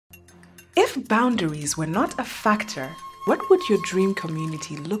If boundaries were not a factor, what would your dream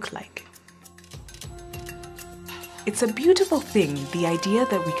community look like? It's a beautiful thing, the idea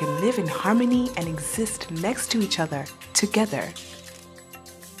that we can live in harmony and exist next to each other, together.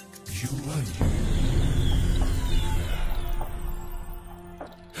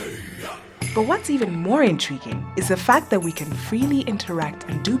 But what's even more intriguing is the fact that we can freely interact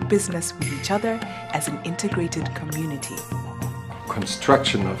and do business with each other as an integrated community.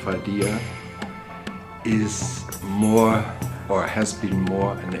 Construction of IIDEA is more, or has been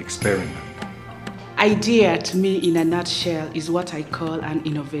more, an experiment. IIDEA, to me, in a nutshell, is what I call an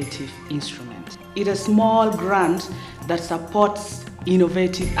innovative instrument. It's a small grant that supports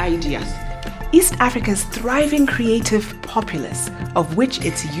innovative ideas. East Africa's thriving creative populace, of which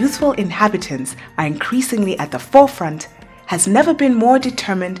its youthful inhabitants are increasingly at the forefront, has never been more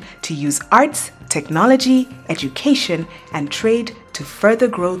determined to use arts, technology, education, and trade to further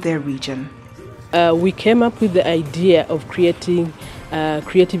grow their region. We came up with the idea of creating a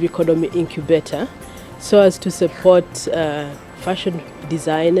creative economy incubator so as to support fashion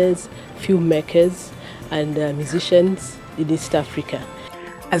designers, filmmakers, and musicians in East Africa.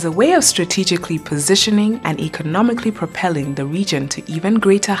 As a way of strategically positioning and economically propelling the region to even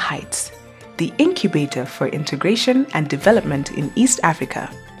greater heights, the Incubator for Integration and Development in East Africa,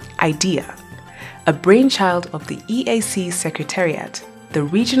 IIDEA, a brainchild of the EAC Secretariat, the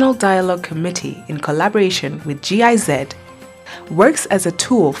Regional Dialogue Committee in collaboration with GIZ, works as a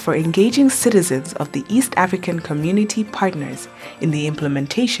tool for engaging citizens of the East African community partners in the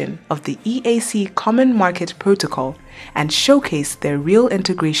implementation of the EAC Common Market Protocol and showcase their real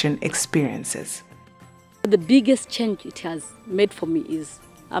integration experiences. The biggest change it has made for me is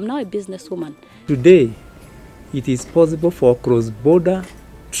I'm now a businesswoman. Today, it is possible for cross-border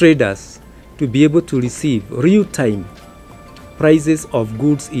traders to be able to receive real-time prices of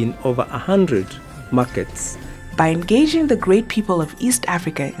goods in over 100 markets. By engaging the great people of East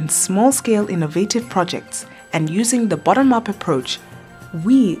Africa in small-scale innovative projects and using the bottom-up approach,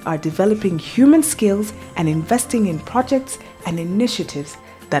 we are developing human skills and investing in projects and initiatives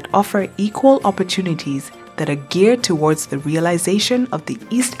that offer equal opportunities that are geared towards the realization of the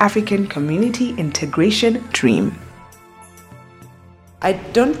East African community integration dream. I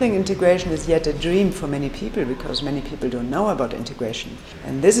don't think integration is yet a dream for many people because many people don't know about integration.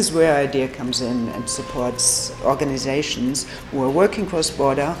 And this is where IIDEA comes in and supports organizations who are working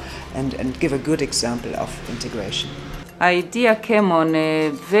cross-border and give a good example of integration. IIDEA came on a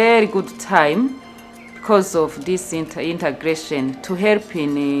very good time because of this integration to help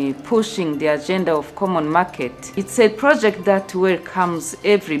in pushing the agenda of common market. It's a project that welcomes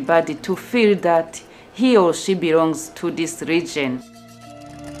everybody to feel that he or she belongs to this region.